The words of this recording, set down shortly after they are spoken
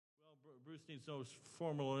Bruce needs no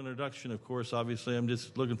formal introduction, of course. Obviously, I'm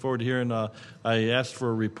just looking forward to hearing. I asked for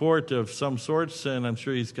a report of some sorts, and I'm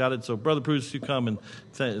sure he's got it. So, Brother Bruce, you come, and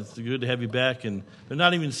it's good to have you back. And they're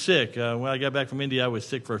not even sick. When I got back from India, I was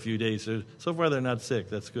sick for a few days. So far, they're not sick.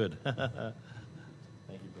 That's good. Thank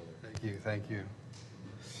you, brother. Thank you.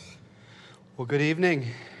 Well, good evening.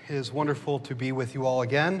 It is wonderful to be with you all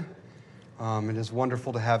again. It is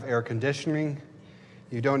wonderful to have air conditioning.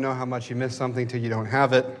 You don't know how much you miss something till you don't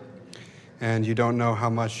have it. And you don't know how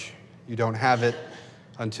much you don't have it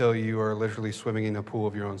until you are literally swimming in a pool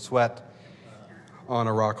of your own sweat on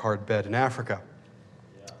a rock-hard bed in Africa.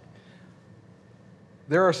 Yeah.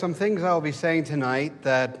 There are some things I'll be saying tonight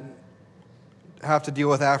that have to deal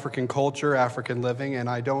with African culture, African living, and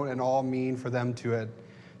I don't at all mean for them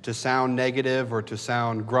to sound negative or to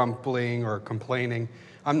sound grumbling or complaining.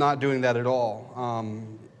 I'm not doing that at all.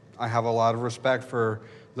 I have a lot of respect for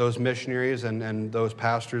those missionaries and those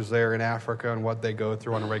pastors there in Africa and what they go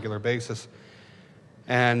through on a regular basis.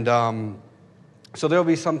 And so there'll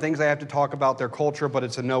be some things I have to talk about their culture, but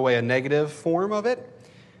it's in no way a negative form of it.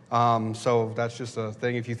 So that's just a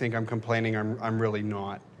thing. If you think I'm complaining, I'm really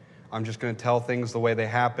not. I'm just going to tell things the way they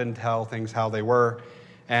happened, tell things how they were,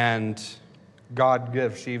 and God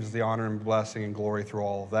receives the honor and blessing and glory through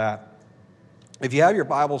all of that. If you have your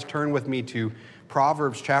Bibles, turn with me to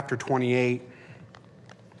Proverbs chapter 28.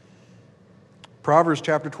 Proverbs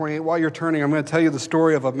chapter 28. While you're turning, I'm going to tell you the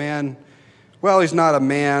story of a man. Well, he's not a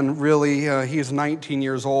man, really. He's 19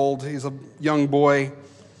 years old. He's a young boy.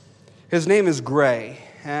 His name is Gray,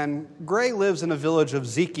 and Gray lives in a village of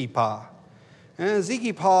Zikipa. And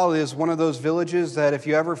Zikipa is one of those villages that if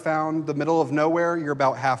you ever found the middle of nowhere, you're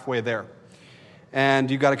about halfway there. And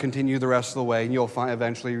you've got to continue the rest of the way, and you'll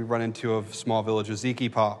eventually run into a small village of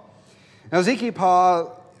Zikipa. Now,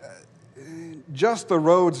 Zikipa, just the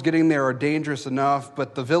roads getting there are dangerous enough,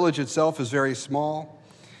 but the village itself is very small.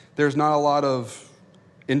 There's not a lot of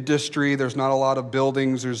industry. There's not a lot of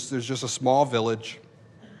buildings. There's just a small village,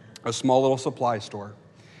 a small little supply store.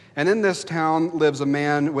 And in this town lives a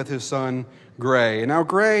man with his son, Gray. And now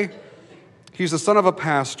Gray, he's the son of a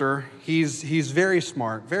pastor. He's very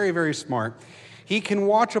smart, very, very smart. He can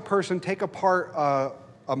watch a person take apart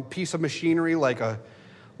a piece of machinery like a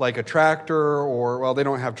tractor, or, well, they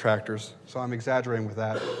don't have tractors, so I'm exaggerating with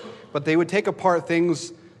that. But they would take apart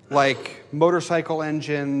things like motorcycle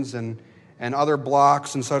engines and other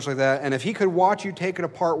blocks and such like that. And if he could watch you take it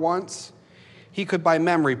apart once, he could, by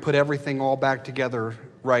memory, put everything all back together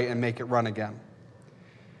right and make it run again.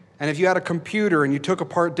 And if you had a computer and you took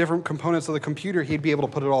apart different components of the computer, he'd be able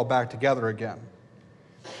to put it all back together again.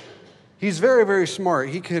 He's very, very smart.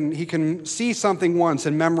 He can see something once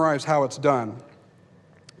and memorize how it's done.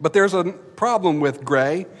 But there's a problem with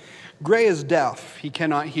Gray. Gray is deaf. He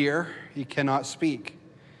cannot hear. He cannot speak.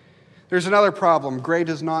 There's another problem. Gray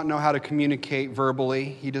does not know how to communicate verbally.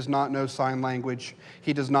 He does not know sign language.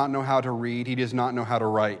 He does not know how to read. He does not know how to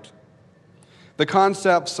write. The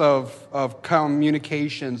concepts of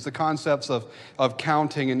communications, the concepts of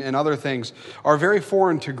counting and other things are very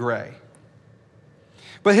foreign to Gray.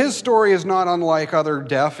 But his story is not unlike other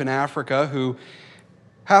deaf in Africa who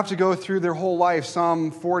have to go through their whole life,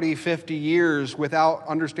 some 40, 50 years, without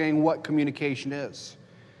understanding what communication is.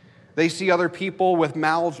 They see other people with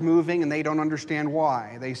mouths moving, and they don't understand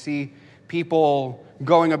why. They see people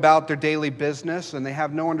going about their daily business, and they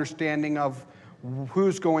have no understanding of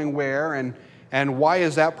who's going where, and why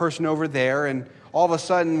is that person over there, and all of a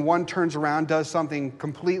sudden, one turns around, does something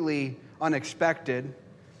completely unexpected,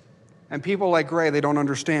 and people like Gray, they don't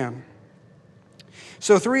understand.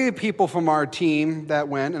 So 3 people from our team that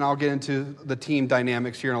went, and I'll get into the team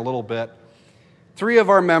dynamics here in a little bit. 3 of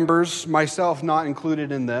our members, myself not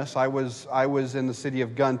included in this, I was in the city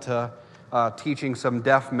of Gunta teaching some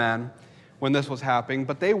deaf men when this was happening,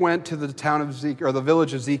 but they went to the the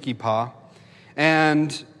village of Zikipa,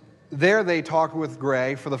 and there they talked with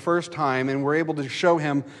Gray for the first time and were able to show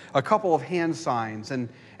him a couple of hand signs and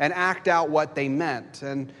act out what they meant.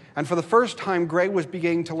 And for the first time, Gray was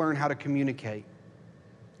beginning to learn how to communicate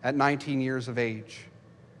at 19 years of age.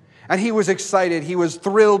 And he was excited. He was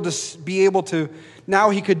thrilled to be able to, now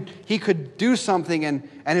he could do something, and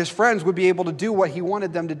his friends would be able to do what he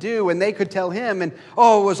wanted them to do, and they could tell him, and it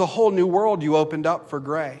was a whole new world you opened up for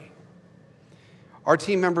Gray. Our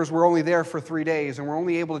team members were only there for 3 days, and we're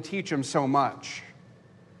only able to teach him so much.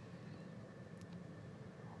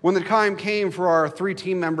 When the time came for our 3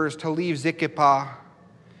 team members to leave Zikipa,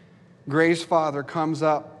 Gray's father comes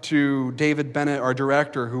up to David Bennett, our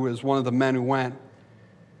director, who is one of the men who went,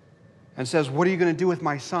 and says, "What are you going to do with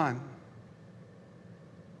my son?"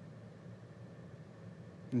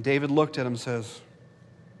 And David looked at him and says,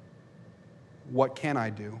 what can I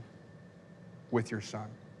do with your son?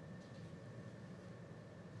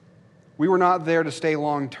 We were not there to stay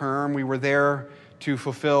long term. We were there to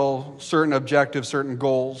fulfill certain objectives, certain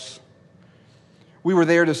goals. We were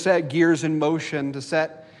there to set gears in motion, to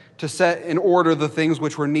set in order the things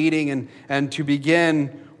which we're needing and to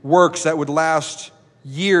begin works that would last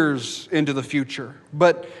years into the future.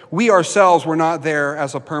 But we ourselves were not there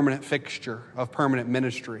as a permanent fixture of permanent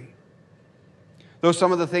ministry. Though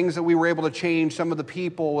some of the things that we were able to change, some of the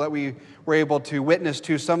people that we were able to witness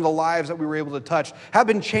to, some of the lives that we were able to touch have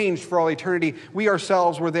been changed for all eternity, we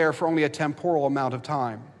ourselves were there for only a temporal amount of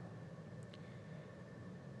time.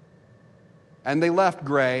 And they left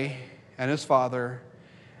Gray and his father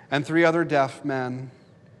and 3 other deaf men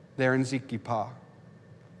there in Zikipa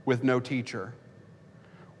with no teacher,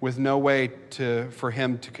 with no way for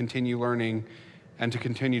him to continue learning and to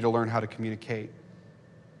continue to learn how to communicate.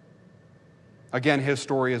 Again, his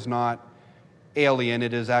story is not alien.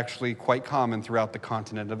 It is actually quite common throughout the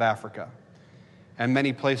continent of Africa and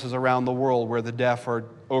many places around the world where the deaf are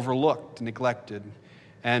overlooked, neglected,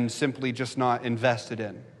 and simply just not invested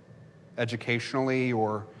in educationally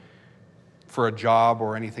or for a job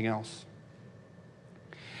or anything else.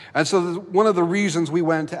 And so one of the reasons we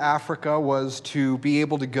went to Africa was to be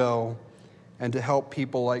able to go and to help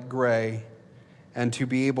people like Gray and to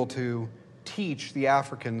be able to teach the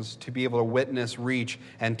Africans to be able to witness, reach,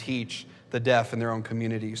 and teach the deaf in their own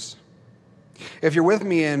communities. If you're with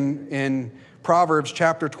me in Proverbs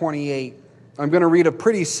chapter 28, I'm going to read a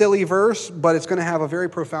pretty silly verse, but it's going to have a very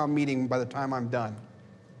profound meaning by the time I'm done.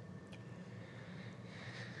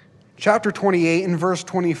 Chapter 28 and verse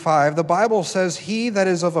 25, the Bible says, "He that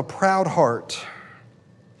is of a proud heart,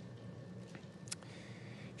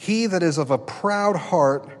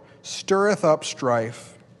 stirreth up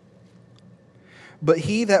strife. But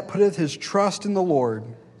he that putteth his trust in the Lord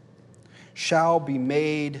shall be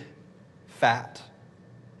made fat."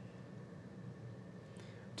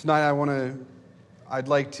 Tonight I'd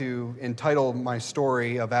like to entitle my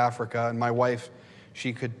story of Africa, and my wife,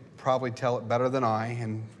 she could probably tell it better than I,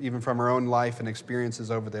 and even from her own life and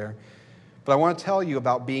experiences over there. But I want to tell you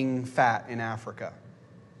about being fat in Africa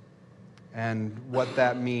and what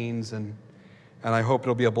that means, and I hope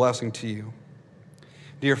it'll be a blessing to you.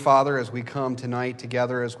 Dear Father, as we come tonight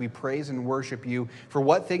together, as we praise and worship you for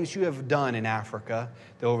what things you have done in Africa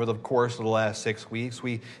over the course of the last 6 weeks,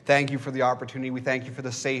 we thank you for the opportunity. We thank you for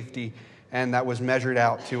the safety and that was measured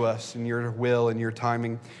out to us in your will and your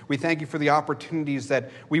timing. We thank you for the opportunities that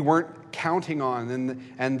we weren't counting on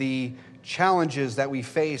and the challenges that we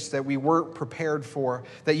faced that we weren't prepared for,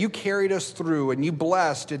 that you carried us through and you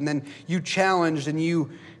blessed and then you challenged and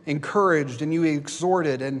you encouraged and you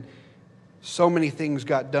exhorted, and so many things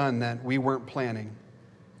got done that we weren't planning.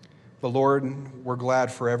 But Lord, we're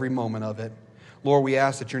glad for every moment of it. Lord, we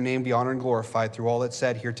ask that your name be honored and glorified through all that's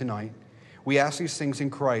said here tonight. We ask these things in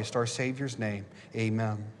Christ, our Savior's name.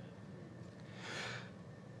 Amen.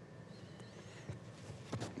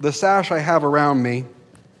 The sash I have around me,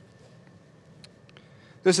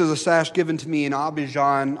 this is a sash given to me in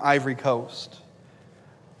Abidjan, Ivory Coast,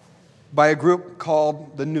 by a group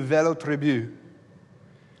called the Nouvelle Tribu.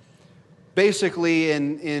 Basically,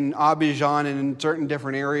 in Abidjan and in certain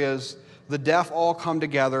different areas, the deaf all come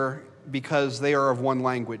together because they are of one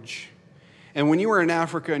language. And when you are in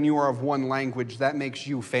Africa and you are of one language, that makes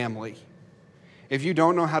you family. If you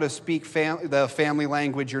don't know how to speak the family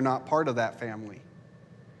language, you're not part of that family.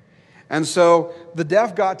 And so the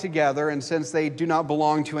deaf got together, and since they do not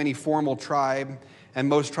belong to any formal tribe, and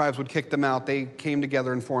most tribes would kick them out, they came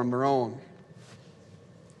together and formed their own,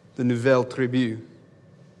 the Nouvelle Tribu.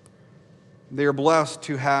 They are blessed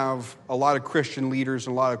to have a lot of Christian leaders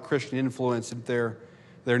and a lot of Christian influence in their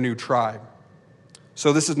new tribe.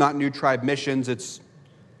 So this is not New Tribe Missions, it's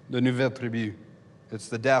the Nouvelle Tribu. It's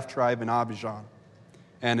the deaf tribe in Abidjan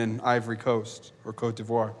and in Ivory Coast, or Côte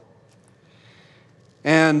d'Ivoire.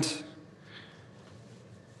 And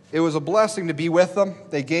it was a blessing to be with them.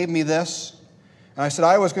 They gave me this. And I said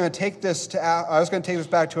I was going to take this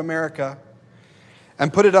back to America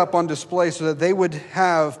and put it up on display so that they would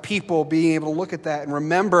have people being able to look at that and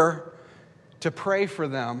remember to pray for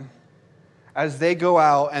them as they go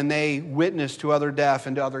out and they witness to other deaf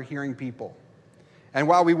and to other hearing people. And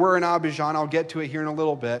while we were in Abidjan, I'll get to it here in a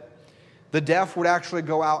little bit, the deaf would actually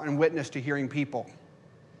go out and witness to hearing people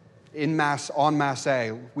en masse,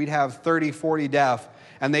 We'd have 30, 40 deaf,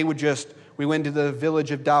 and we went to the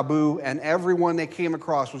village of Dabu, and everyone they came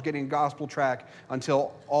across was getting a gospel tract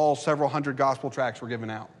until all several hundred gospel tracts were given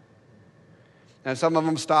out. And some of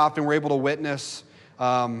them stopped and were able to witness.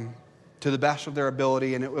 to the best of their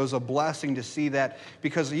ability, and it was a blessing to see that,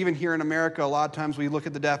 because even here in America, a lot of times we look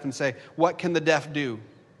at the deaf and say, what can the deaf do?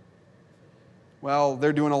 Well,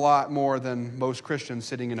 they're doing a lot more than most Christians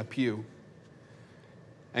sitting in a pew.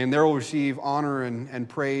 And they will receive honor and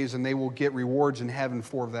praise, and they will get rewards in heaven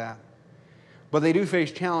for that. But they do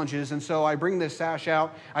face challenges, and so I bring this sash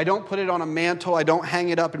out. I don't put it on a mantle. I don't hang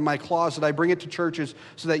it up in my closet. I bring it to churches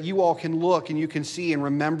so that you all can look and you can see and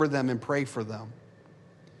remember them and pray for them.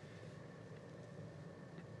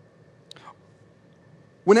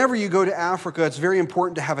 Whenever you go to Africa, it's very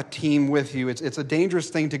important to have a team with you. It's a dangerous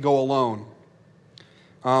thing to go alone.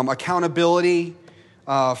 Accountability,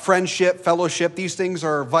 friendship, fellowship, these things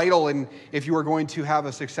are vital if you are going to have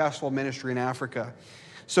a successful ministry in Africa.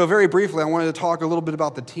 So very briefly, I wanted to talk a little bit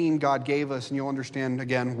about the team God gave us, and you'll understand,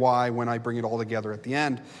 again, why when I bring it all together at the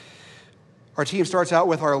end. Our team starts out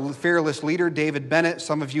with our fearless leader, David Bennett.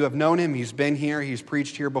 Some of you have known him. He's been here. He's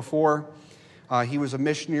preached here before. He was a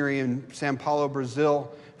missionary in São Paulo, Brazil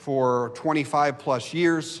for 25 plus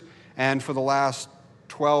years. And for the last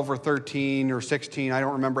 12 or 13 or 16, I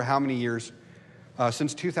don't remember how many years,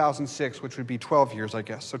 since 2006, which would be 12 years, I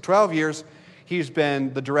guess. So 12 years, he's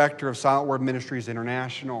been the director of Silent Word Ministries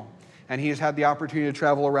International. And he has had the opportunity to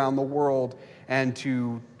travel around the world and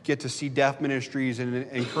to get to see deaf ministries and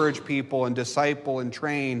encourage people and disciple and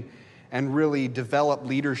train and really develop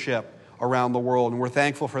leadership around the world, and we're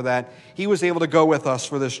thankful for that. He was able to go with us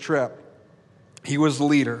for this trip. He was the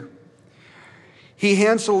leader. He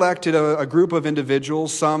hand-selected a group of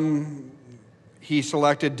individuals. Some he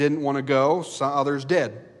selected didn't want to go, some others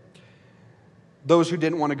did. Those who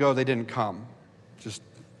didn't want to go, they didn't come. Just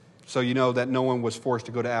so you know that no one was forced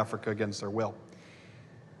to go to Africa against their will.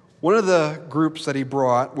 One of the groups that he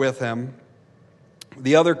brought with him,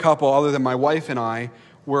 the other couple other than my wife and I,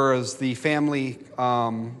 whereas the family,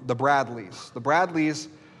 the Bradleys. The Bradleys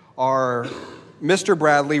are Mr.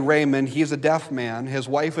 Bradley, Raymond. He's a deaf man. His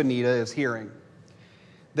wife, Anita, is hearing.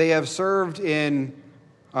 They have served in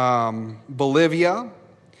Bolivia.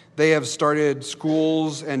 They have started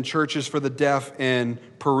schools and churches for the deaf in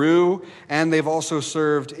Peru, and they've also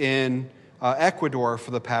served in Ecuador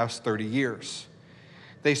for the past 30 years.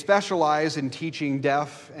 They specialize in teaching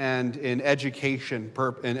deaf and in education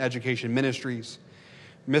ministries.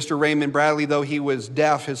 Mr. Raymond Bradley, though he was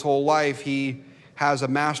deaf his whole life, he has a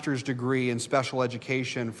master's degree in special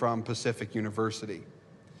education from Pacific University.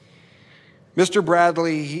 Mr.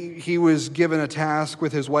 Bradley, he was given a task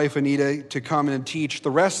with his wife Anita to come and teach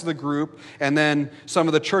the rest of the group and then some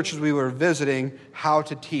of the churches we were visiting how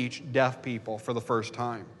to teach deaf people for the first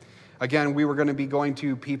time. Again, we were going to be going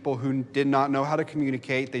to people who did not know how to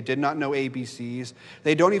communicate. They did not know ABCs.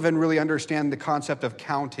 They don't even really understand the concept of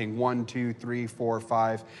counting 1, 2, 3, 4,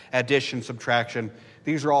 5, addition, subtraction.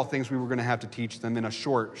 These are all things we were going to have to teach them in a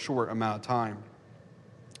short amount of time.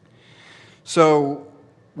 So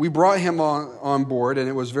we brought him on board, and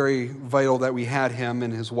it was very vital that we had him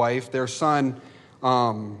and his wife. Their son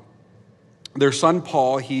Paul,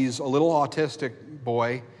 he's a little autistic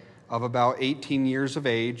boy of about 18 years of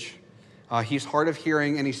age. He's hard of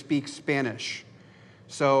hearing, and he speaks Spanish.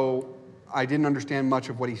 So I didn't understand much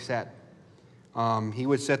of what he said. He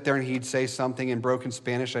would sit there and he'd say something in broken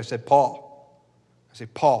Spanish. I said, Paul,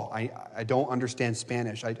 I don't understand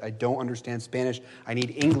Spanish. I don't understand Spanish. I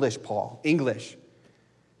need English, Paul, English.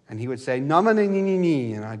 And he would say, no,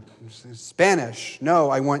 and I'd say, Spanish. No,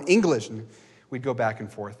 I want English. And we'd go back and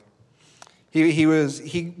forth.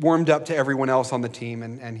 He warmed up to everyone else on the team,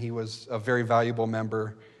 and he was a very valuable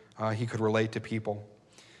member. He could relate to people.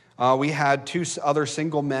 We had three other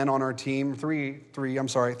single men on our team.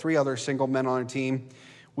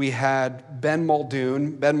 We had Ben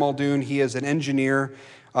Muldoon. Ben Muldoon, he is an engineer,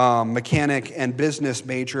 mechanic, and business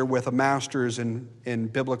major with a master's in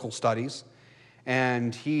biblical studies.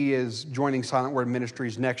 And he is joining Silent Word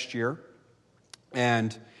Ministries next year.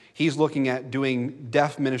 And he's looking at doing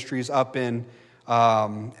deaf ministries up in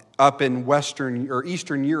Western or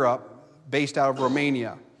Eastern Europe, based out of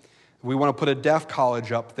Romania. We want to put a deaf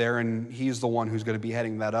college up there, and he's the one who's going to be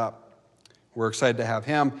heading that up. We're excited to have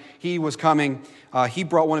him. He was coming. He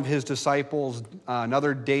brought one of his disciples,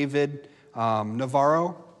 another David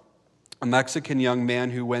Navarro, a Mexican young man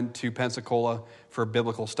who went to Pensacola for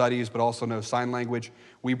biblical studies, but also knows sign language.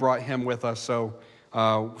 We brought him with us so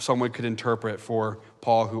someone could interpret for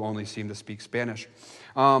Paul, who only seemed to speak Spanish.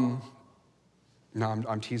 No,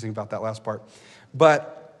 I'm teasing about that last part.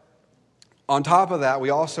 But on top of that, we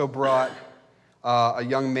also brought a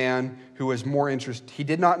young man who was more interested. He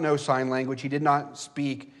did not know sign language. He did not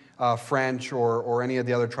speak French or any of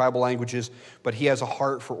the other tribal languages, but he has a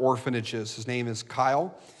heart for orphanages. His name is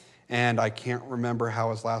Kyle, and I can't remember how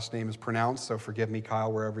his last name is pronounced, so forgive me,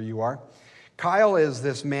 Kyle, wherever you are. Kyle is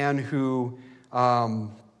this man who,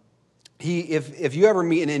 if you ever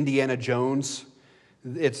meet an Indiana Jones,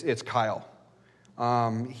 it's Kyle.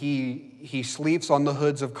 He sleeps on the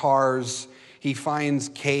hoods of cars. He finds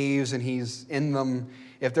caves and he's in them.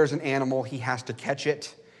 If there's an animal, he has to catch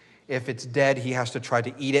it. If it's dead, he has to try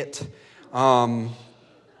to eat it.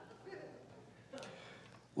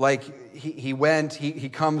 He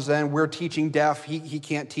comes in, we're teaching deaf. He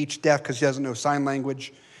can't teach deaf because he doesn't know sign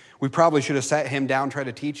language. We probably should have sat him down, tried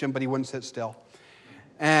to teach him, but he wouldn't sit still.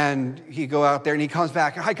 And he'd go out there and he comes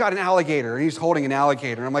back, I got an alligator. And he's holding an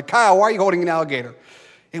alligator. And I'm like, Kyle, why are you holding an alligator?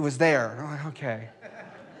 It was there. And I'm like, okay.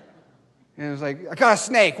 And it was like, I got a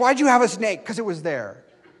snake. Why'd you have a snake? Because it was there.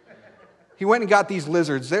 He went and got these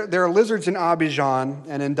lizards. There are lizards in Abidjan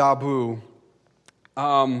and in Dabu.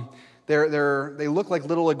 They look like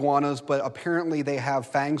little iguanas, but apparently they have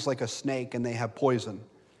fangs like a snake and they have poison.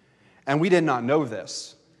 And we did not know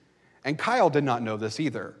this. And Kyle did not know this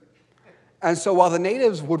either. And so while the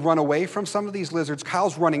natives would run away from some of these lizards,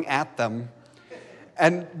 Kyle's running at them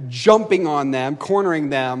and jumping on them, cornering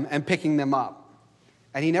them, and picking them up.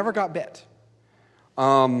 And he never got bit.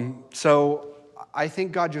 So I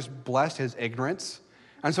think God just blessed his ignorance.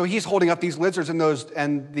 And so he's holding up these lizards,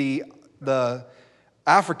 and the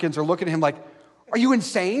Africans are looking at him like, are you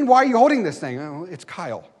insane? Why are you holding this thing? Oh, it's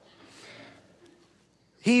Kyle.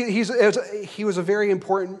 He was a very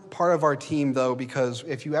important part of our team, though, because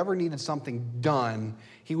if you ever needed something done,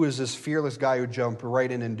 he was this fearless guy who jumped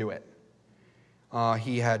right in and do it.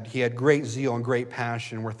 He had great zeal and great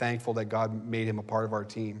passion. We're thankful that God made him a part of our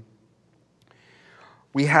team.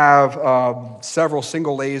 We have several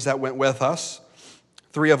single ladies that went with us.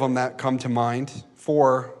 3 of them that come to mind.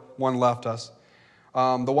 4, one left us.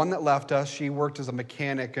 The one that left us, she worked as a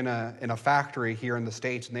mechanic in a factory here in the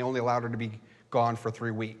States, and they only allowed her to be gone for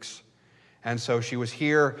 3 weeks. And so she was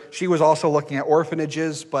here. She was also looking at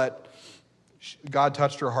orphanages, but God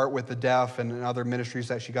touched her heart with the deaf and other ministries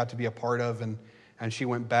that she got to be a part of, and she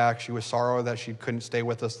went back. She was sorrowful that she couldn't stay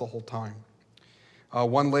with us the whole time.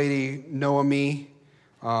 One lady, Noemi,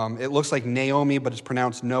 it looks like Naomi, but it's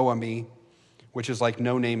pronounced Noemi, which is like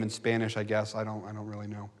no name in Spanish, I guess. I don't really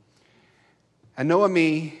know. And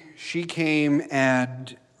Noemi, she came,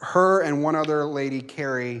 and her and one other lady,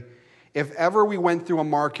 Carrie, if ever we went through a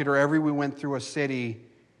market or ever we went through a city,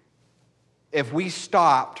 if we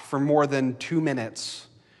stopped for more than 2 minutes,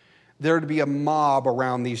 there would be a mob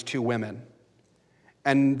around these 2 women.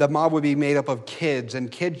 And the mob would be made up of kids,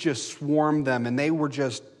 and kids just swarmed them, and they were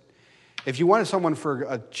just, if you wanted someone for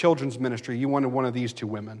a children's ministry, you wanted one of these 2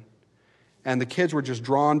 women. And the kids were just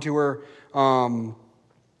drawn to her.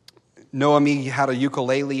 Noemi had a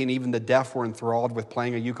ukulele, and even the deaf were enthralled with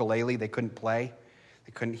playing a ukulele. They couldn't play.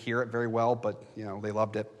 They couldn't hear it very well, but they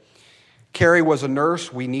loved it. Carrie was a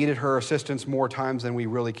nurse. We needed her assistance more times than we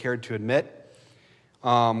really cared to admit.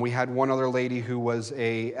 We had one other lady who was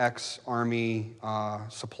a ex-Army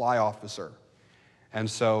supply officer.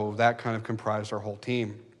 And so that kind of comprised our whole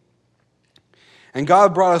team. And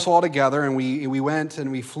God brought us all together, and we went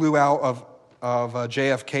and we flew out of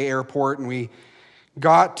JFK Airport, and we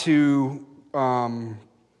got to, trying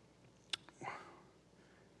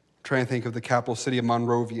to think of the capital city of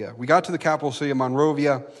Monrovia. We got to the capital city of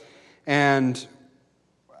Monrovia, and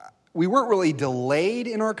we weren't really delayed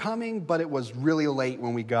in our coming, but it was really late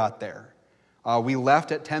when we got there. We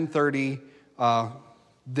left at 10:30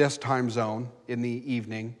 this time zone in the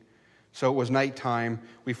evening, so it was nighttime.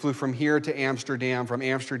 We flew from here to Amsterdam, from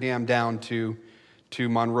Amsterdam down to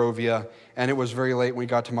Monrovia, and it was very late when we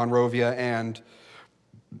got to Monrovia, and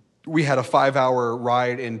we had a 5-hour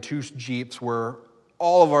ride in 2 Jeeps where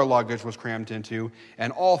all of our luggage was crammed into,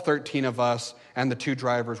 and all 13 of us and the 2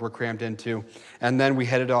 drivers were crammed into, and then we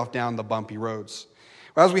headed off down the bumpy roads.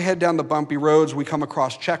 As we head down the bumpy roads, we come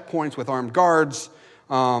across checkpoints with armed guards.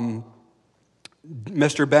 Mr.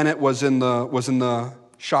 Bennett was in the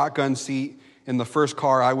shotgun seat in the first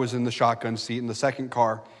car. I was in the shotgun seat in the second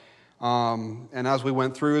car. And as we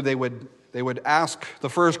went through, they would ask the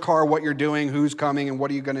first car what you're doing, who's coming, and what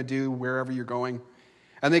are you going to do wherever you're going.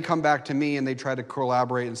 And they come back to me, and they try to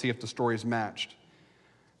collaborate and see if the stories matched.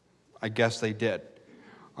 I guess they did.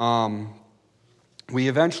 We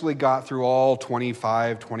eventually got through all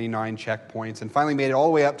 25, 29 checkpoints and finally made it all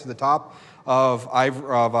the way up to the top of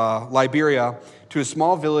Liberia to a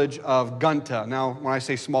small village of Gunta. Now, when I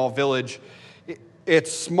say small village,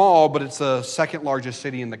 it's small, but it's the second largest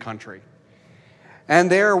city in the country. And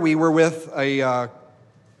there we were with a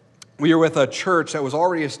church that was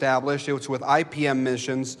already established. It was with IPM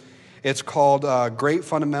Missions. It's called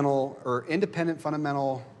Independent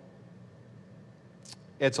Fundamental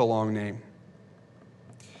It's a long name.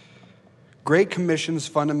 Great Commission's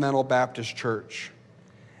Fundamental Baptist Church.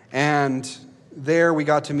 And there we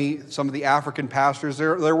got to meet some of the African pastors.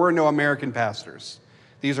 There were no American pastors.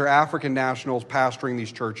 These are African nationals pastoring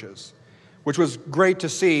these churches, which was great to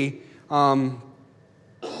see. And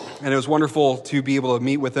it was wonderful to be able to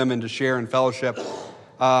meet with them and to share in fellowship.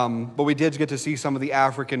 But we did get to see some of the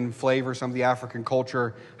African flavor, some of the African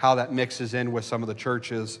culture, how that mixes in with some of the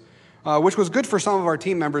churches, which was good for some of our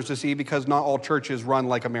team members to see because not all churches run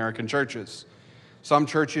like American churches. Some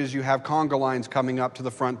churches, you have conga lines coming up to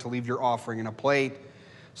the front to leave your offering in a plate.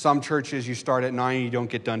 Some churches, you start at 9 and you don't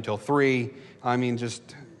get done till 3. I mean,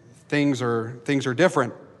 just things are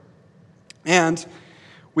different. And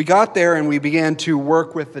we got there and we began to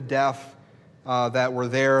work with the deaf that were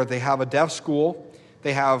there. They have a deaf school.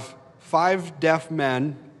 They have 5 deaf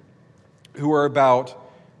men who are about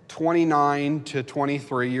 29 to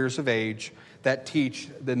 23 years of age that teach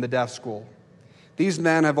in the deaf school. These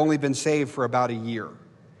men have only been saved for about a year,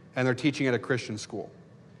 and they're teaching at a Christian school.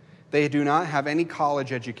 They do not have any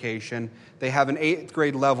college education. They have an 8th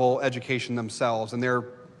grade level education themselves, and they're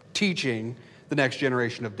teaching the next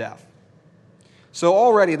generation of deaf. So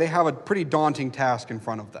already they have a pretty daunting task in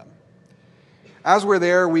front of them. As we're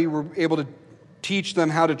there, we were able to teach them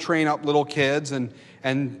how to train up little kids and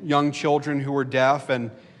young children who were deaf.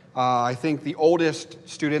 And I think the oldest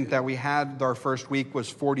student that we had our first week was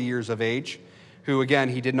 40 years of age, who, again,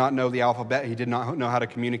 he did not know the alphabet. He did not know how to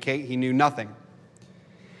communicate. He knew nothing.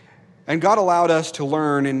 And God allowed us to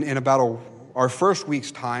learn in about our first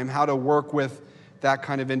week's time how to work with that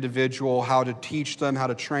kind of individual, how to teach them, how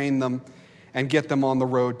to train them, and get them on the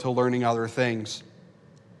road to learning other things.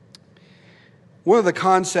 One of the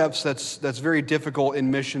concepts that's very difficult in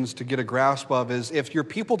missions to get a grasp of is if your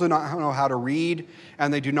people do not know how to read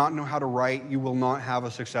and they do not know how to write, you will not have a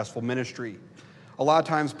successful ministry. A lot of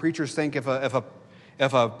times preachers think if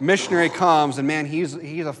a missionary comes and, man, he's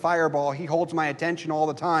a fireball, he holds my attention all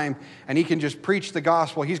the time, and he can just preach the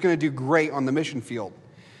gospel, he's going to do great on the mission field.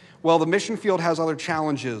 Well, the mission field has other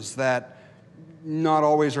challenges that not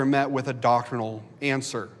always are met with a doctrinal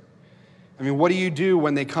answer. I mean, what do you do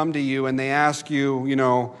when they come to you and they ask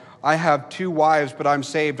you, I have 2 wives, but I'm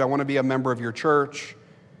saved. I want to be a member of your church.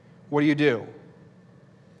 What do you do?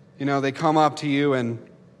 They come up to you and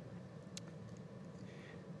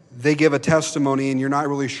they give a testimony and you're not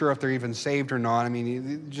really sure if they're even saved or not. I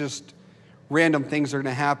mean, just random things are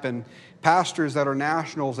going to happen. Pastors that are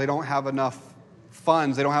nationals, they don't have enough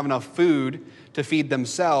funds, they don't have enough food to feed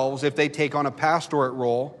themselves. If they take on a pastorate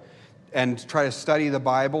role and try to study the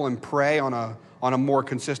Bible and pray on a more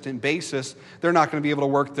consistent basis, they're not going to be able to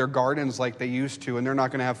work their gardens like they used to, and they're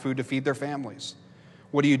not going to have food to feed their families.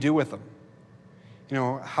 What do you do with them?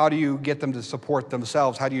 How do you get them to support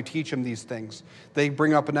themselves? How do you teach them these things? They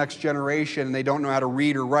bring up a next generation and they don't know how to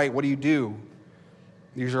read or write. What do you do?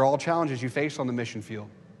 These are all challenges you face on the mission field.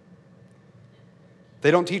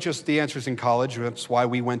 They don't teach us the answers in college. That's why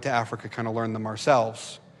we went to Africa, kind of learned them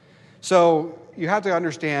ourselves. So you have to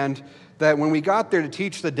understand that when we got there to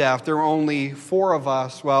teach the deaf, there were only 4 of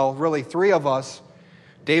us, well, really 3 of us,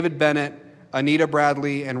 David Bennett, Anita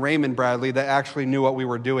Bradley, and Raymond Bradley, that actually knew what we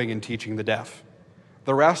were doing in teaching the deaf.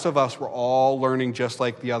 The rest of us were all learning just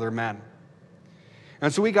like the other men.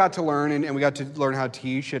 And so we got to learn, and we got to learn how to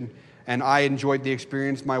teach, and I enjoyed the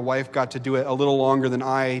experience. My wife got to do it a little longer than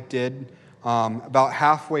I did. About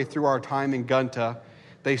halfway through our time in Gunta,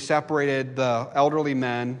 they separated the elderly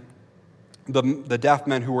men, the deaf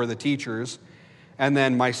men who were the teachers, and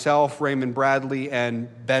then myself, Raymond Bradley, and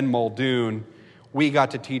Ben Muldoon, we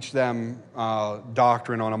got to teach them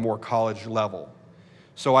doctrine on a more college level.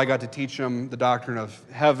 So I got to teach them the doctrine of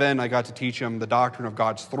heaven. I got to teach them the doctrine of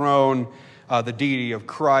God's throne, the deity of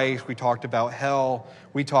Christ. We talked about hell.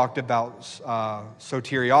 We talked about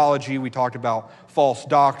soteriology. We talked about false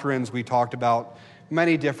doctrines. We talked about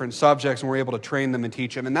many different subjects, and we're able to train them and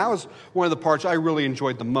teach them. And that was one of the parts I really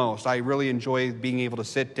enjoyed the most. I really enjoyed being able to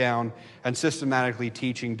sit down and systematically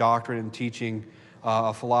teaching doctrine and teaching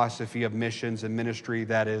a philosophy of missions and ministry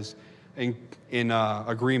that is in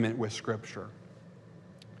agreement with Scripture.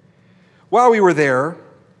 While we were there,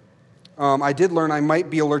 I did learn I might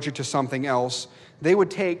be allergic to something else. They would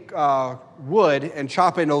take wood and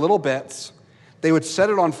chop it into little bits. They would set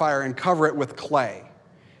it on fire and cover it with clay.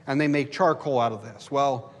 And they make charcoal out of this.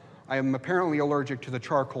 Well, I am apparently allergic to the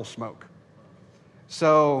charcoal smoke.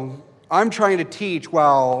 So I'm trying to teach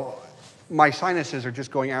while my sinuses are just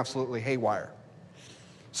going absolutely haywire.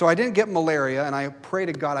 So I didn't get malaria, and I pray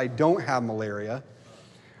to God I don't have malaria.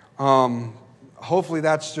 Hopefully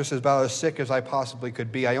that's just about as sick as I possibly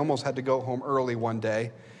could be. I almost had to go home early one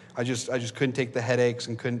day. I just couldn't take the headaches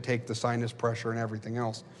and couldn't take the sinus pressure and everything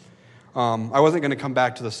else. I wasn't going to come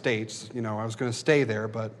back to the States. I was going to stay there,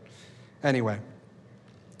 but anyway.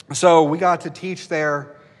 So we got to teach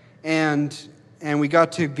there, and we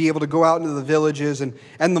got to be able to go out into the villages. And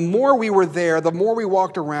the more we were there, the more we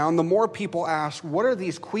walked around, the more people asked, what are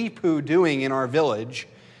these Quipu doing in our village?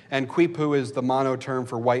 And Quipu is the Mono term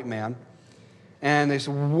for white man. And they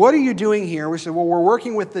said, what are you doing here? We said, well, we're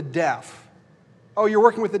working with the deaf. Oh, you're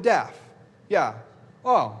working with the deaf? Yeah.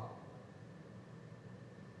 Oh.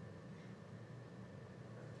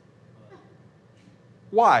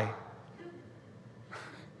 Why?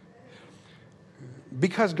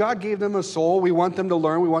 Because God gave them a soul. We want them to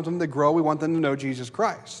learn. We want them to grow. We want them to know Jesus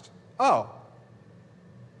Christ. Oh.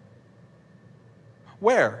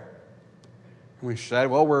 Where? And we said,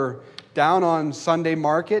 well, we're down on Sunday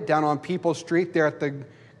Market, down on People's Street there at the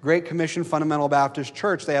Great Commission Fundamental Baptist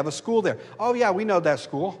Church. They have a school there. Oh, yeah, we know that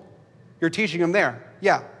school. You're teaching them there.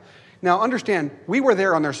 Yeah. Now, understand, we were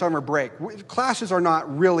there on their summer break. Classes are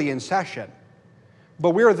not really in session, but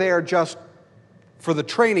we were there just for the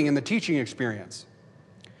training and the teaching experience.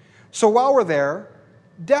 So while we're there,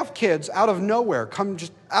 deaf kids out of nowhere come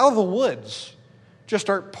just out of the woods, just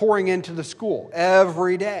start pouring into the school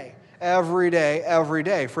every day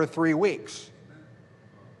for 3 weeks.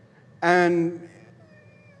 And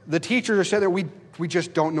the teachers are saying that we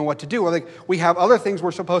just don't know what to do. Like, we have other things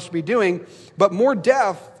we're supposed to be doing, but more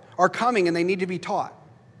deaf are coming and they need to be taught.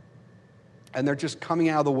 And they're just coming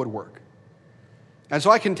out of the woodwork. And so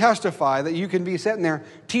I can testify that you can be sitting there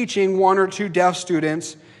teaching 1 or 2 deaf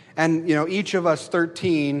students, and each of us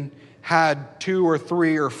 13 had 2 or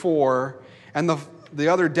 3 or 4, and the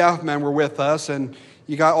other deaf men were with us, and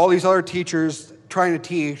you got all these other teachers trying to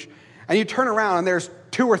teach, and you turn around and there's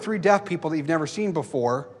 2 or 3 deaf people that you've never seen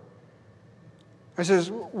before. I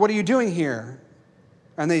says, what are you doing here?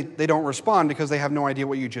 And they don't respond because they have no idea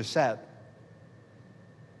what you just said.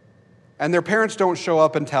 And their parents don't show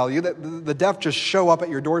up and tell you. That the deaf just show up at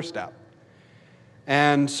your doorstep.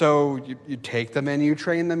 And so you take them in, you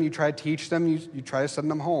train them, you try to teach them, you try to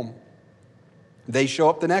send them home. They show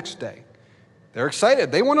up the next day. They're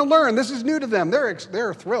excited. They want to learn. This is new to them.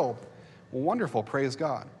 They're thrilled. Well, wonderful. Praise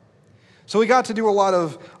God. So we got to do a lot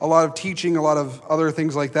of teaching, a lot of other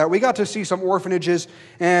things like that. We got to see some orphanages,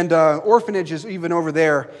 and orphanages even over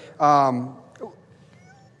there.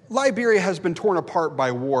 Liberia has been torn apart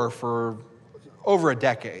by war for over a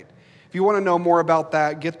decade. If you want to know more about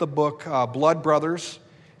that, get the book Blood Brothers.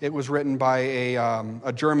 It was written by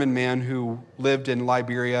a German man who lived in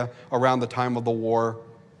Liberia around the time of the war,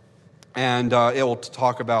 and it will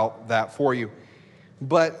talk about that for you.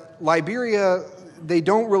 But Liberia, they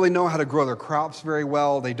don't really know how to grow their crops very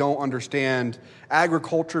well. They don't understand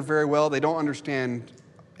agriculture very well. They don't understand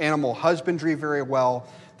animal husbandry very well.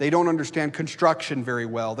 They don't understand construction very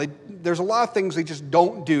well. There's a lot of things they just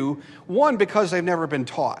don't do. One, because they've never been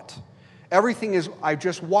taught. Everything is, I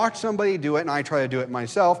just watch somebody do it and I try to do it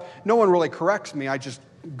myself. No one really corrects me. I just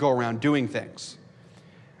go around doing things.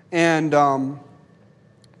 And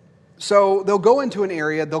so they'll go into an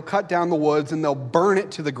area, they'll cut down the woods, and they'll burn it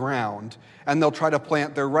to the ground, and they'll try to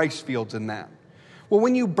plant their rice fields in that. Well,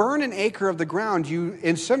 when you burn an acre of the ground, you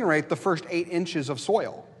incinerate the first 8 inches of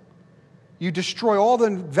soil. You destroy all the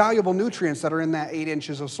valuable nutrients that are in that 8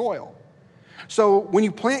 inches of soil. So when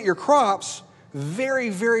you plant your crops, very,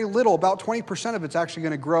 very little, about 20% of it's actually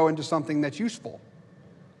going to grow into something that's useful.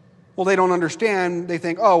 Well, they don't understand. They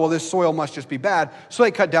think, oh, well, this soil must just be bad. So they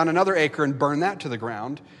cut down another acre and burn that to the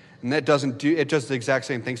ground. And it does the exact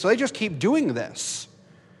same thing. So they just keep doing this.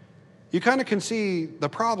 You kind of can see the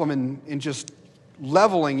problem in just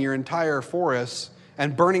leveling your entire forest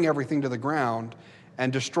and burning everything to the ground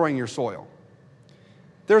and destroying your soil.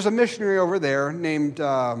 There's a missionary over there named,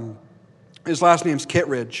 his last name's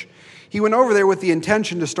Kittredge. He went over there with the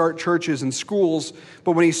intention to start churches and schools,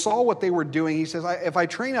 but when he saw what they were doing, he says, if I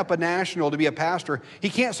train up a national to be a pastor, he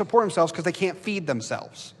can't support himself because they can't feed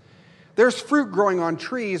themselves. There's fruit growing on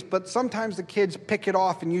trees, but sometimes the kids pick it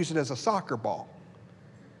off and use it as a soccer ball.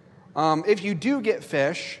 If you do get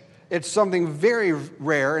fish, it's something very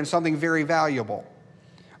rare and something very valuable.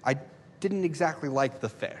 I didn't exactly like the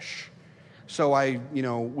fish. So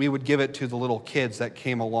we would give it to the little kids that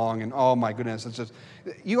came along, and oh my goodness, it's just,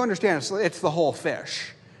 you understand, it's the whole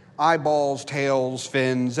fish. Eyeballs, tails,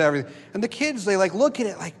 fins, everything. And the kids, they look at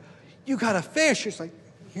it like, you got a fish. It's like,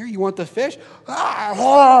 here, you want the fish? Ah,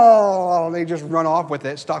 oh, they just run off with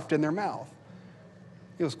it, stuffed in their mouth.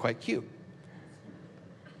 It was quite cute.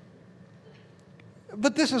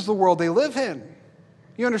 But this is the world they live in.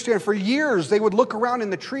 You understand, for years, they would look around in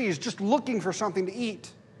the trees just looking for something to eat.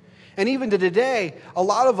 And even to today, a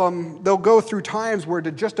lot of them, they'll go through times where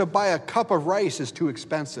just to buy a cup of rice is too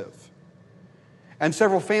expensive. And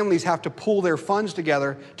several families have to pool their funds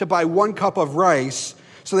together to buy one cup of rice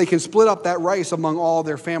so they can split up that rice among all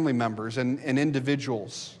their family members and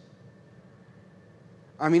individuals.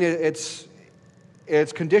 I mean, it's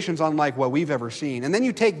conditions unlike what we've ever seen. And then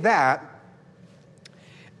you take that,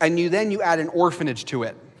 and you add an orphanage to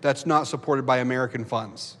it that's not supported by American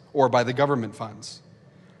funds or by the government funds.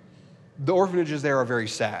 The orphanages there are very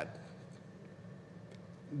sad.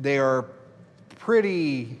 They are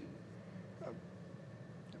pretty,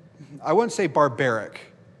 I wouldn't say barbaric,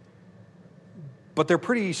 but they're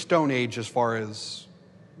pretty Stone Age as far as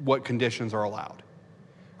what conditions are allowed.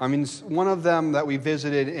 I mean, one of them that we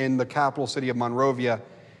visited in the capital city of Monrovia,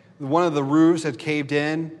 one of the roofs had caved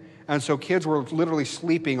in, and so kids were literally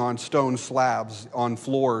sleeping on stone slabs, on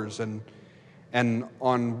floors, and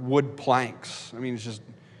on wood planks. I mean, it's just,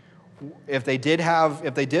 if they did have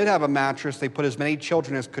a mattress, they put as many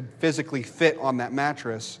children as could physically fit on that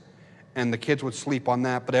mattress, and the kids would sleep on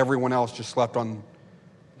that, but everyone else just slept on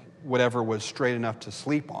whatever was straight enough to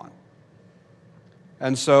sleep on.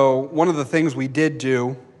 And so one of the things we did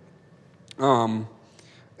do,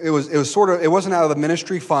 it wasn't out of the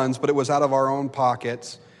ministry funds, but it was out of our own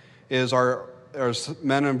pockets, is our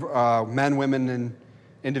men, women, and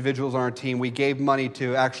individuals on our team, we gave money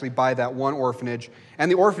to actually buy that one orphanage. And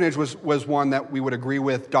the orphanage was one that we would agree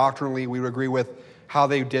with doctrinally, we would agree with how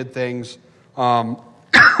they did things.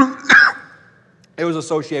 It was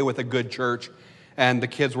associated with a good church, and the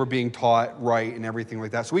kids were being taught right and everything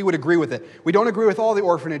like that. So we would agree with it. We don't agree with all the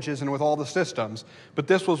orphanages and with all the systems, but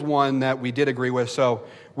this was one that we did agree with. So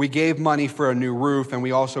we gave money for a new roof, and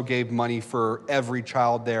we also gave money for every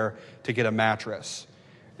child there to get a mattress.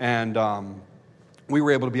 And we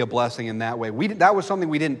were able to be a blessing in that way. That was something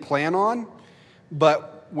we didn't plan on,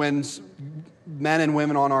 but when men and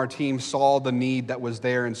women on our team saw the need that was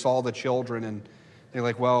there and saw the children, and they're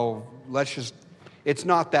like, well, it's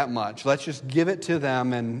not that much. Let's just give it to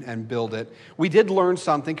them and build it. We did learn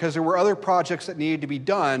something because there were other projects that needed to be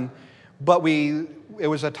done, but it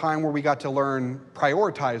was a time where we got to learn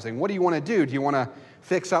prioritizing. What do you want to do? Do you want to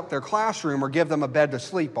fix up their classroom or give them a bed to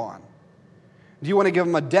sleep on? Do you want to give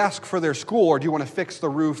them a desk for their school, or do you want to fix the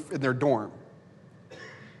roof in their dorm?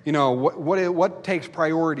 You know, what takes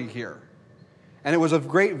priority here? And it was a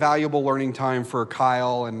great, valuable learning time for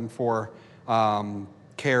Kyle and for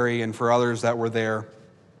Carrie and for others that were there.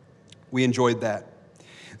 We enjoyed that.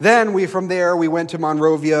 Then from there, we went to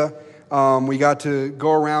Monrovia. We got to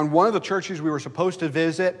go around. One of the churches we were supposed to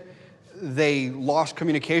visit, they lost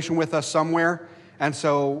communication with us somewhere. And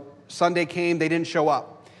so Sunday came, they didn't show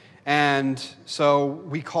up. And so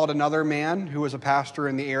we called another man who was a pastor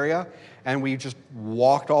in the area, and we just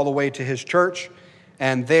walked all the way to his church.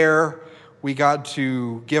 And there we got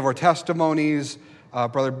to give our testimonies.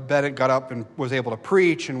 Brother Bennett got up and was able to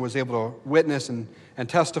preach and was able to witness and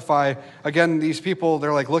testify. Again, these people,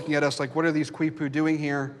 they're like looking at us like, what are these Quipu doing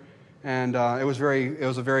here? And it was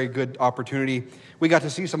a very good opportunity. We got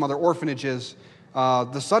to see some other orphanages.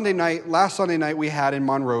 Last Sunday night we had in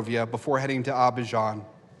Monrovia before heading to Abidjan,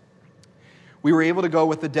 we were able to go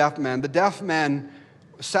with the deaf men. The deaf men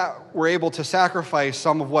were able to sacrifice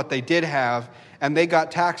some of what they did have, and they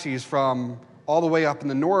got taxis from all the way up in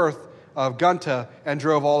the north of Gunta and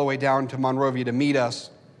drove all the way down to Monrovia to meet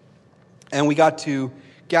us. And we got to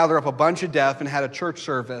gather up a bunch of deaf and had a church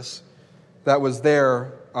service that was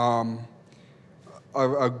there.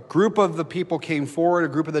 A group of the people came forward. A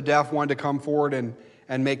group of the deaf wanted to come forward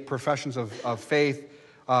and make professions of faith.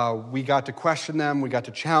 We got to question them. We got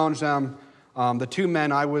to challenge them. The two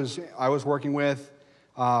men I was working with,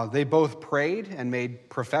 they both prayed and made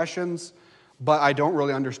professions, but I don't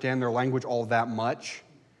really understand their language all that much.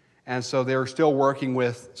 And so they're still working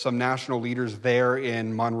with some national leaders there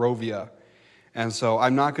in Monrovia. And so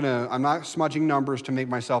I'm not smudging numbers to make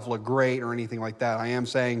myself look great or anything like that. I am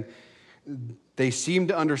saying they seemed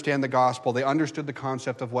to understand the gospel. They understood the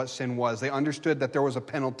concept of what sin was. They understood that there was a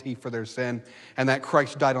penalty for their sin and that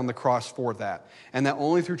Christ died on the cross for that. And that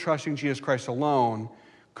only through trusting Jesus Christ alone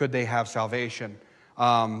could they have salvation.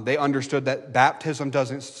 They understood that baptism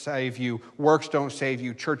doesn't save you, works don't save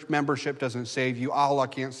you, church membership doesn't save you, Allah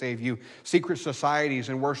can't save you, secret societies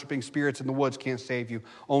and worshiping spirits in the woods can't save you.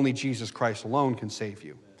 Only Jesus Christ alone can save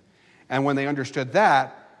you. And when they understood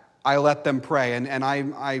that, I let them pray.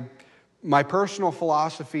 And my personal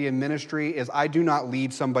philosophy in ministry is I do not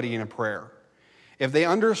lead somebody in a prayer. If they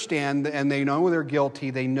understand and they know they're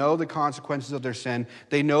guilty, they know the consequences of their sin,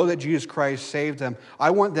 they know that Jesus Christ saved them,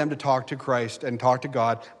 I want them to talk to Christ and talk to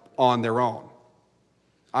God on their own.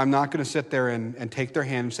 I'm not going to sit there and take their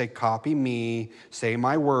hand and say, copy me, say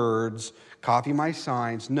my words, copy my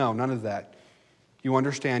signs. No, none of that. You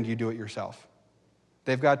understand, you do it yourself.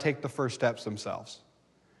 They've got to take the first steps themselves.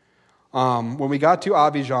 When we got to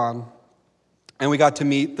Abidjan and we got to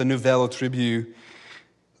meet the Nouvelle Tribu,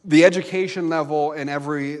 the education level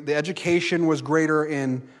the education was greater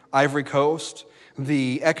in Ivory Coast.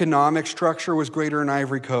 The economic structure was greater in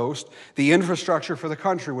Ivory Coast. The infrastructure for the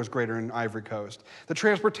country was greater in Ivory Coast. The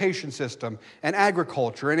transportation system and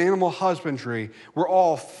agriculture and animal husbandry were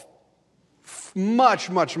all much,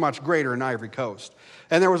 much, much greater in Ivory Coast.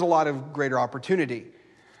 And there was a lot of greater opportunity.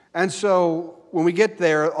 And so when we get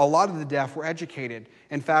there, a lot of the deaf were educated.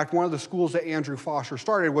 In fact, one of the schools that Andrew Foster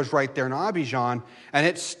started was right there in Abidjan, and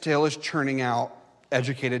it still is churning out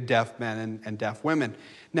educated deaf men and deaf women.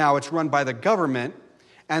 Now, it's run by the government,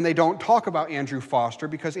 and they don't talk about Andrew Foster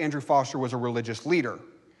because Andrew Foster was a religious leader,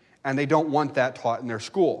 and they don't want that taught in their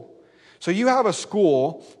school. So you have a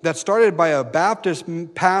school that's started by a Baptist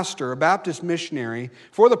pastor, a Baptist missionary,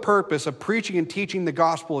 for the purpose of preaching and teaching the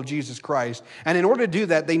gospel of Jesus Christ. And in order to do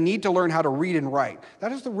that, they need to learn how to read and write.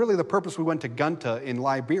 That is really the purpose we went to Gunta in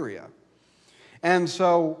Liberia. And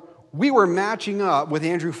so we were matching up with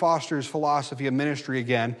Andrew Foster's philosophy of ministry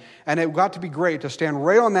again, and it got to be great to stand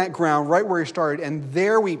right on that ground, right where he started, and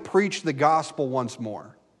there we preached the gospel once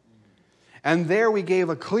more. And there we gave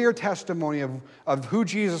a clear testimony of who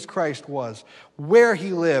Jesus Christ was, where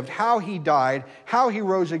he lived, how he died, how he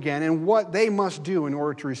rose again, and what they must do in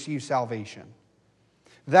order to receive salvation.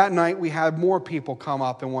 That night we had more people come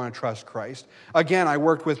up and want to trust Christ. Again, I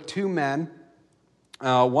worked with two men.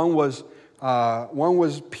 One was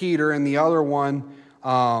Peter, and the other one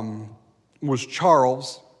was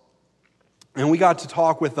Charles. And we got to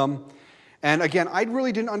talk with them. And again, I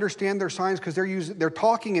really didn't understand their signs because they're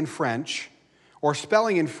talking in French or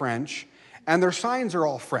spelling in French, and their signs are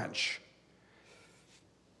all French.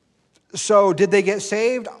 So did they get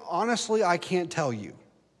saved? Honestly, I can't tell you.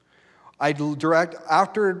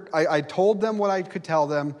 After I told them what I could tell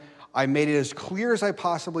them, I made it as clear as I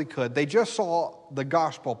possibly could. They just saw the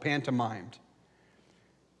gospel pantomimed.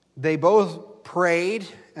 They both prayed,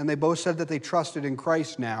 and they both said that they trusted in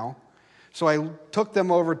Christ now. So I took them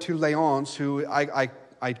over to Léonce, who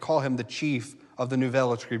I call him the chief of the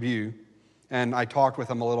Nouvelle Tribu, and I talked with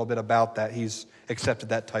him a little bit about that. He's accepted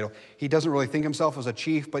that title. He doesn't really think himself as a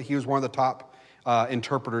chief, but he was one of the top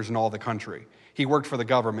interpreters in all the country. He worked for the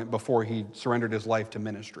government before he surrendered his life to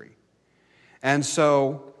ministry. And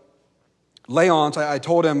so Léonce, I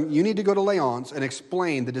told him, you need to go to Léonce and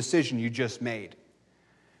explain the decision you just made.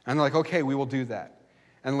 And they're like, okay, we will do that.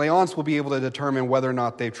 And Léonce will be able to determine whether or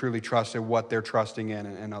not they've truly trusted what they're trusting in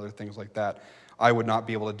and other things like that. I would not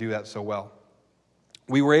be able to do that so well.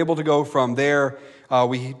 We were able to go from there.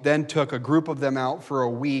 We then took a group of them out for a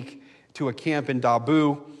week to a camp in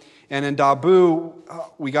Dabu. And in Dabu,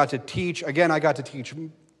 we got to teach. Again, I got to teach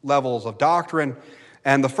levels of doctrine.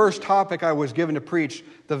 And the first topic I was given to preach,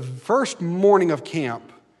 the first morning of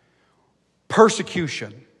camp,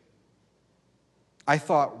 persecution. I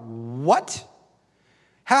thought, what?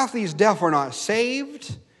 Half these deaf are not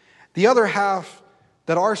saved. The other half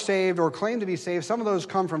that are saved or claim to be saved, some of those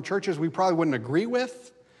come from churches we probably wouldn't agree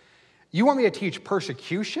with. You want me to teach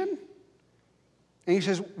persecution? And he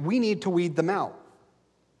says, we need to weed them out.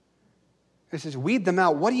 He says, weed them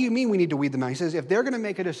out. What do you mean we need to weed them out? He says, if they're going to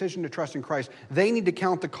make a decision to trust in Christ, they need to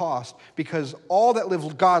count the cost because all that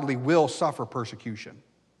live godly will suffer persecution.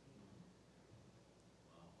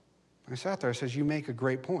 I sat there, I says, you make a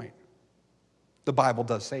great point. The Bible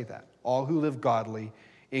does say that. All who live godly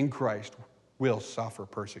in Christ will suffer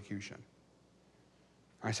persecution.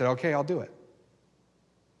 I said, okay, I'll do it.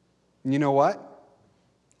 And you know what?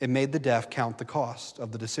 It made the deaf count the cost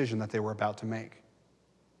of the decision that they were about to make.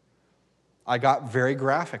 I got very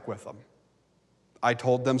graphic with them. I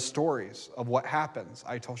told them stories of what happens.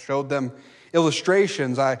 I showed them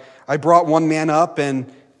illustrations. I brought one man up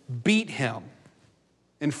and beat him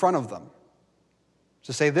in front of them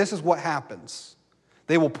to say, this is what happens.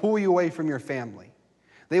 They will pull you away from your family.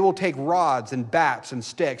 They will take rods and bats and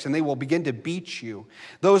sticks, and they will begin to beat you.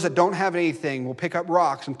 Those that don't have anything will pick up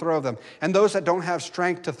rocks and throw them. And those that don't have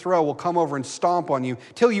strength to throw will come over and stomp on you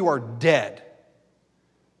till you are dead.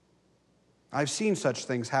 I've seen such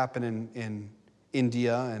things happen in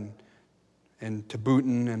India and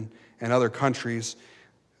Tibetan and other countries.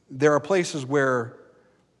 There are places where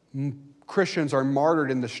Christians are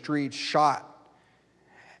martyred in the streets, shot.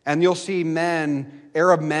 And you'll see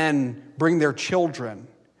Arab men bring their children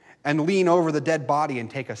and lean over the dead body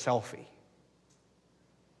and take a selfie.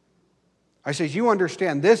 I says, you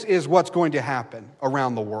understand, this is what's going to happen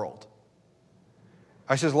around the world.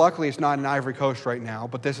 I says, luckily it's not in Ivory Coast right now,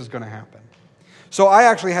 but this is going to happen. So I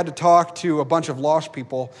actually had to talk to a bunch of lost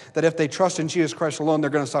people that if they trust in Jesus Christ alone, they're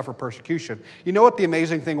going to suffer persecution. You know what the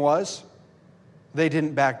amazing thing was? They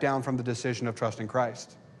didn't back down from the decision of trusting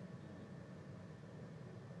Christ.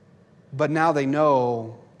 But now they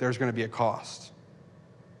know there's going to be a cost.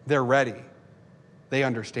 They're ready. They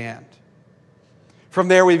understand. From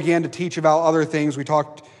there, we began to teach about other things. We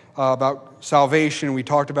talked about salvation. We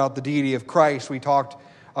talked about the deity of Christ. We talked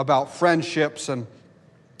about friendships, and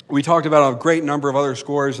we talked about a great number of other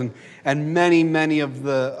scores, and many of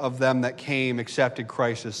them that came accepted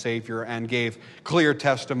Christ as Savior and gave clear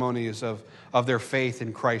testimonies of their faith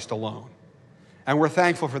in Christ alone. And we're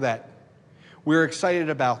thankful for that. We're excited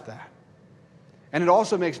about that. And it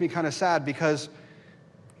also makes me kind of sad because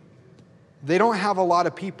they don't have a lot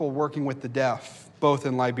of people working with the deaf, both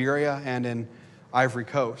in Liberia and in Ivory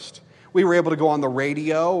Coast. We were able to go on the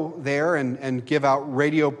radio there and give out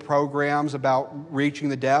radio programs about reaching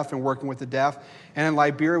the deaf and working with the deaf. And in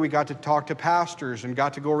Liberia, we got to talk to pastors and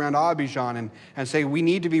got to go around Abidjan and say, we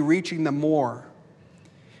need to be reaching them more.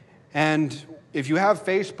 And if you have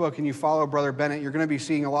Facebook and you follow Brother Bennett, you're going to be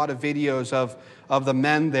seeing a lot of videos of the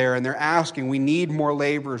men there, and they're asking, we need more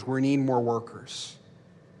laborers, we need more workers.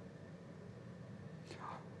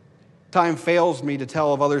 Time fails me to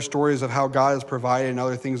tell of other stories of how God has provided and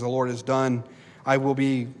other things the Lord has done. I will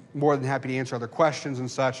be more than happy to answer other questions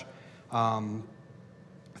and such.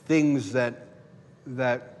 Things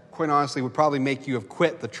that quite honestly would probably make you have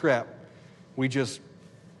quit the trip. We just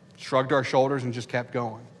shrugged our shoulders and just kept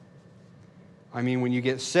going. I mean, when you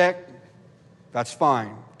get sick, that's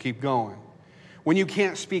fine. Keep going. When you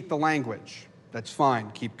can't speak the language, that's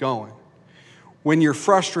fine. Keep going. When you're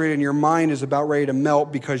frustrated and your mind is about ready to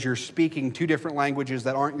melt because you're speaking two different languages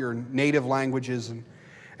that aren't your native languages, and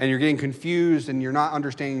you're getting confused and you're not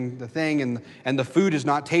understanding the thing, and the food is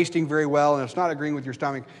not tasting very well and it's not agreeing with your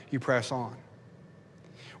stomach, you press on.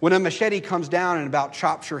 When a machete comes down and about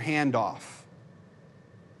chops your hand off,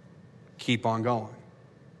 keep on going.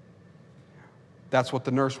 That's what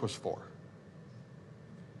the nurse was for.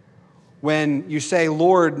 When you say,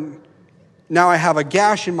 Lord, now I have a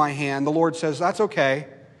gash in my hand, the Lord says, that's okay.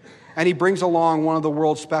 And he brings along one of the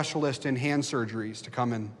world's specialists in hand surgeries to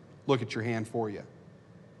come and look at your hand for you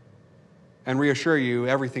and reassure you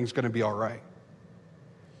everything's going to be all right.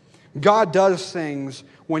 God does things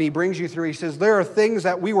when he brings you through. He says, there are things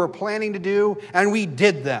that we were planning to do, and we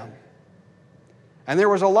did them. And there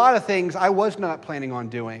was a lot of things I was not planning on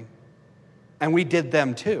doing, and we did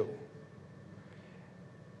them too.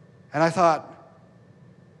 And I thought,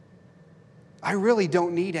 I really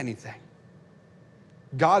don't need anything.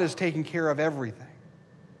 God is taking care of everything.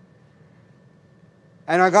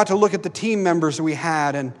 And I got to look at the team members that we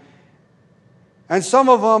had, and some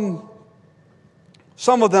of them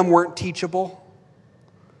weren't teachable.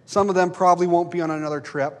 Some of them probably won't be on another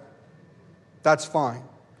trip. That's fine.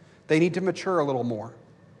 They need to mature a little more.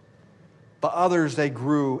 But others, they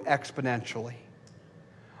grew exponentially.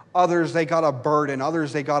 Others, they got a burden.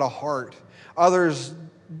 Others, they got a heart. Others,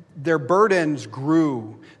 their burdens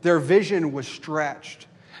grew. Their vision was stretched.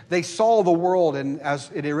 They saw the world, and as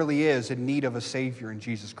it really is, in need of a Savior in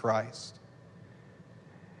Jesus Christ.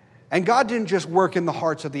 And God didn't just work in the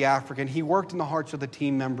hearts of the African. He worked in the hearts of the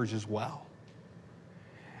team members as well.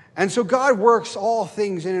 And so God works all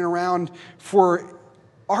things in and around for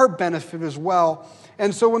our benefit as well.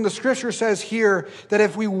 And so when the scripture says here that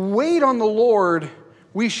if we wait on the Lord,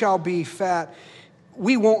 we shall be fat,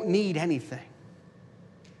 we won't need anything.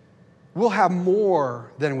 We'll have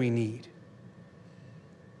more than we need.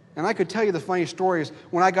 And I could tell you the funny story is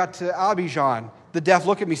when I got to Abidjan, the deaf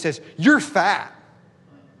look at me and says, "You're fat."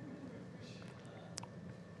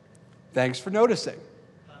 Thanks for noticing.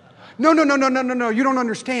 No, you don't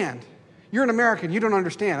understand. You're an American, you don't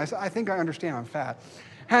understand. I said, I think I understand, I'm fat.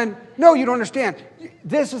 And no, you don't understand.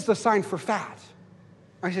 This is the sign for fat.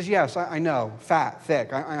 I says, yes, I know, fat,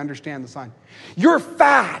 thick, I understand the sign. You're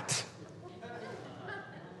fat.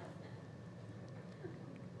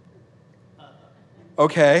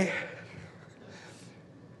 Okay.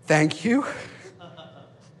 Thank you.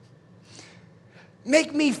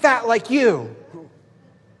 Make me fat like you.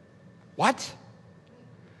 What?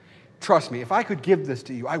 Trust me, if I could give this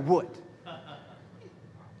to you, I would.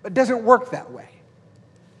 It doesn't work that way.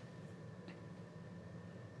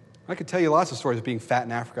 I could tell you lots of stories of being fat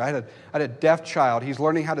in Africa. I had a deaf child. He's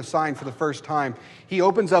learning how to sign for the first time. He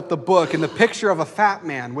opens up the book, and the picture of a fat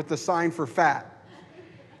man with the sign for fat.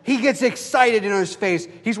 He gets excited in his face.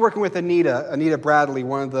 He's working with Anita Bradley,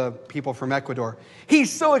 one of the people from Ecuador.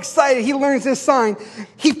 He's so excited. He learns this sign.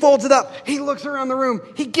 He folds it up. He looks around the room.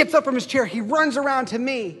 He gets up from his chair. He runs around to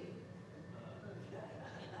me.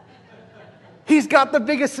 He's got the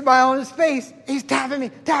biggest smile on his face. He's tapping me,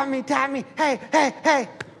 tapping me, tapping me. Hey, hey, hey.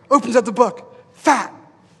 Opens up the book. Fat.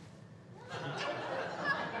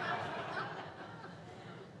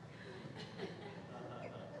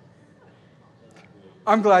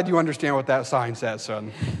 I'm glad you understand what that sign says,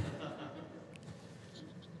 son.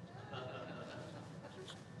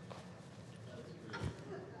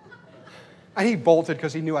 And he bolted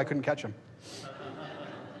because he knew I couldn't catch him.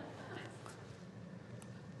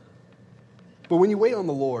 But when you wait on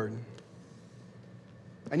the Lord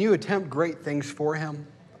and you attempt great things for him,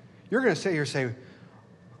 you're going to sit here and say,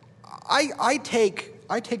 I take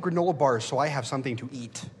granola bars so I have something to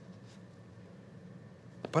eat.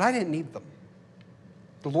 But I didn't need them.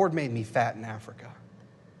 The Lord made me fat in Africa.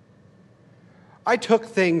 I took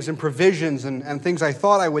things and provisions and things I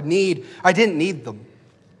thought I would need. I didn't need them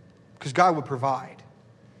because God would provide.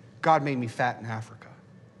 God made me fat in Africa.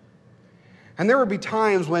 And there will be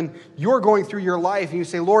times when you're going through your life and you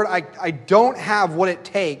say, Lord, I don't have what it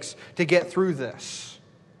takes to get through this.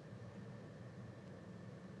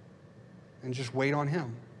 And just wait on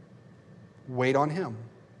him. Wait on him.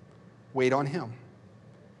 Wait on him.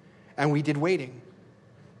 And we did waiting.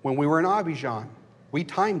 When we were in Abidjan, we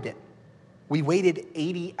timed it. We waited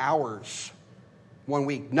 80 hours 1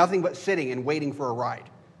 week. Nothing but sitting and waiting for a ride.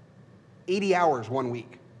 80 hours 1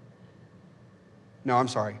 week. No, I'm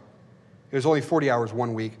sorry. It was only 40 hours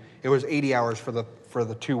 1 week. It was 80 hours for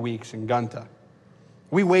the 2 weeks in Gunta.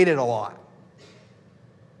 We waited a lot.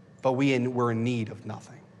 But were in need of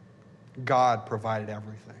nothing. God provided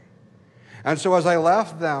everything. And so as I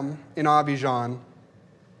left them in Abidjan,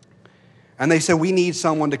 and they said, we need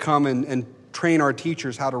someone to come and train our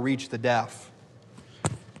teachers how to reach the deaf.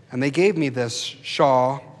 And they gave me this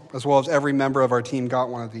shawl, as well as every member of our team got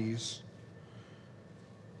one of these.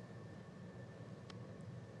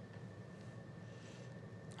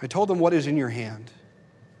 I told them, what is in your hand?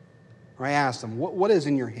 Or I asked them, what is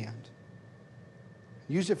in your hand?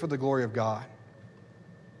 Use it for the glory of God.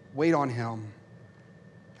 Wait on him,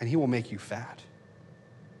 and he will make you fat.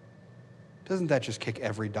 Doesn't that just kick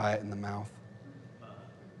every diet in the mouth?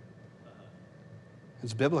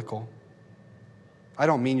 It's biblical. I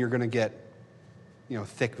don't mean you're going to get,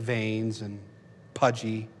 thick veins and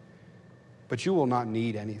pudgy, but you will not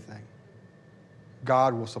need anything.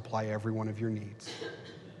 God will supply every one of your needs.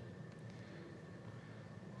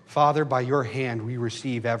 Father, by your hand we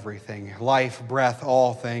receive everything, life, breath,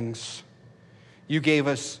 all things. You gave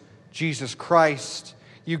us Jesus Christ.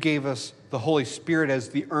 You gave us the Holy Spirit as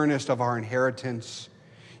the earnest of our inheritance.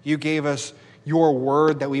 You gave us your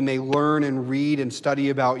word that we may learn and read and study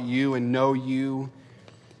about you and know you.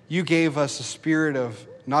 You gave us a spirit of,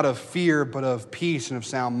 not of fear, but of peace and of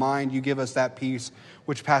sound mind. You give us that peace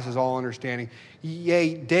which passes all understanding.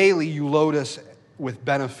 Yea, daily you load us with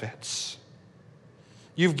benefits.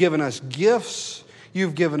 You've given us gifts.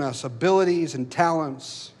 You've given us abilities and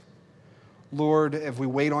talents. Lord, if we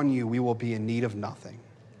wait on you, we will be in need of nothing.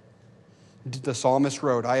 The psalmist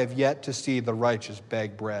wrote, I have yet to see the righteous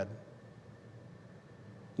beg bread.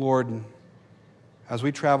 Lord, as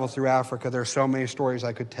we travel through Africa, there are so many stories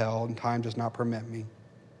I could tell, and time does not permit me.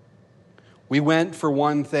 We went for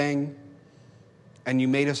one thing, and you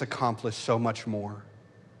made us accomplish so much more.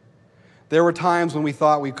 There were times when we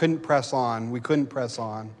thought we couldn't press on. We couldn't press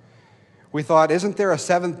on. We thought, isn't there a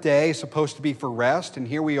seventh day supposed to be for rest? And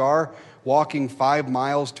here we are walking 5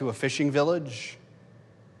 miles to a fishing village.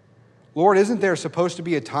 Lord, isn't there supposed to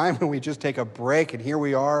be a time when we just take a break? And here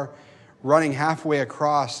we are running halfway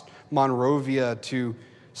across Monrovia to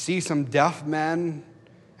see some deaf men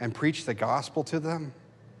and preach the gospel to them?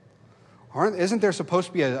 Isn't there supposed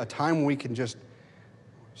to be a time when we can just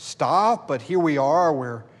stop? But here we are,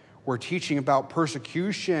 we're teaching about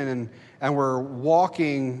persecution and we're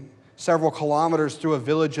walking several kilometers through a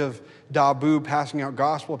village of Dabu, passing out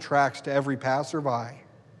gospel tracts to every passerby.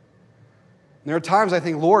 And there are times I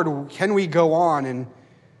think, Lord, can we go on? And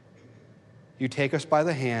you take us by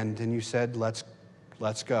the hand and you said, let's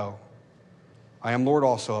go. I am Lord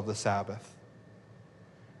also of the Sabbath.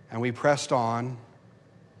 And we pressed on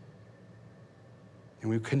and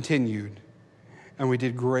we continued. And we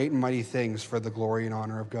did great and mighty things for the glory and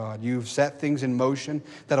honor of God. You've set things in motion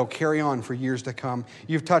that'll carry on for years to come.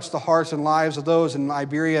 You've touched the hearts and lives of those in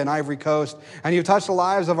Liberia and Ivory Coast. And you've touched the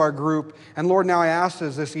lives of our group. And Lord, now I ask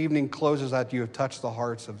as this evening closes that you have touched the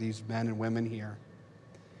hearts of these men and women here.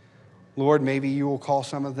 Lord, maybe you will call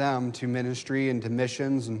some of them to ministry and to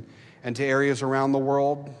missions and to areas around the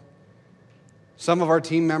world. Some of our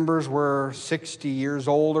team members were 60 years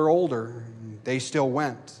old or older. They still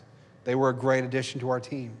went. They were a great addition to our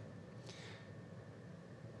team.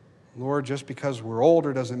 Lord, just because we're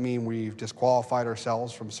older doesn't mean we've disqualified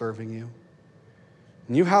ourselves from serving you.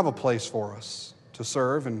 And you have a place for us to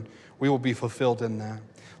serve, and we will be fulfilled in that.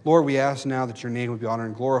 Lord, we ask now that your name would be honored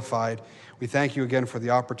and glorified. We thank you again for the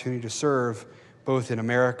opportunity to serve both in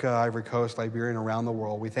America, Ivory Coast, Liberia, and around the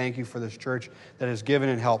world. We thank you for this church that has given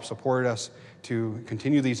and helped support us to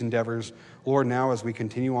continue these endeavors. Lord, now as we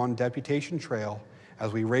continue on Deputation Trail,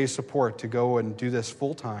 as we raise support to go and do this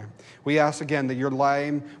full time, we ask again that your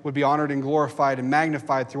name would be honored and glorified and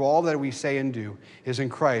magnified through all that we say and do. It is in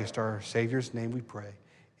Christ, our Savior's name, we pray.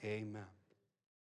 Amen.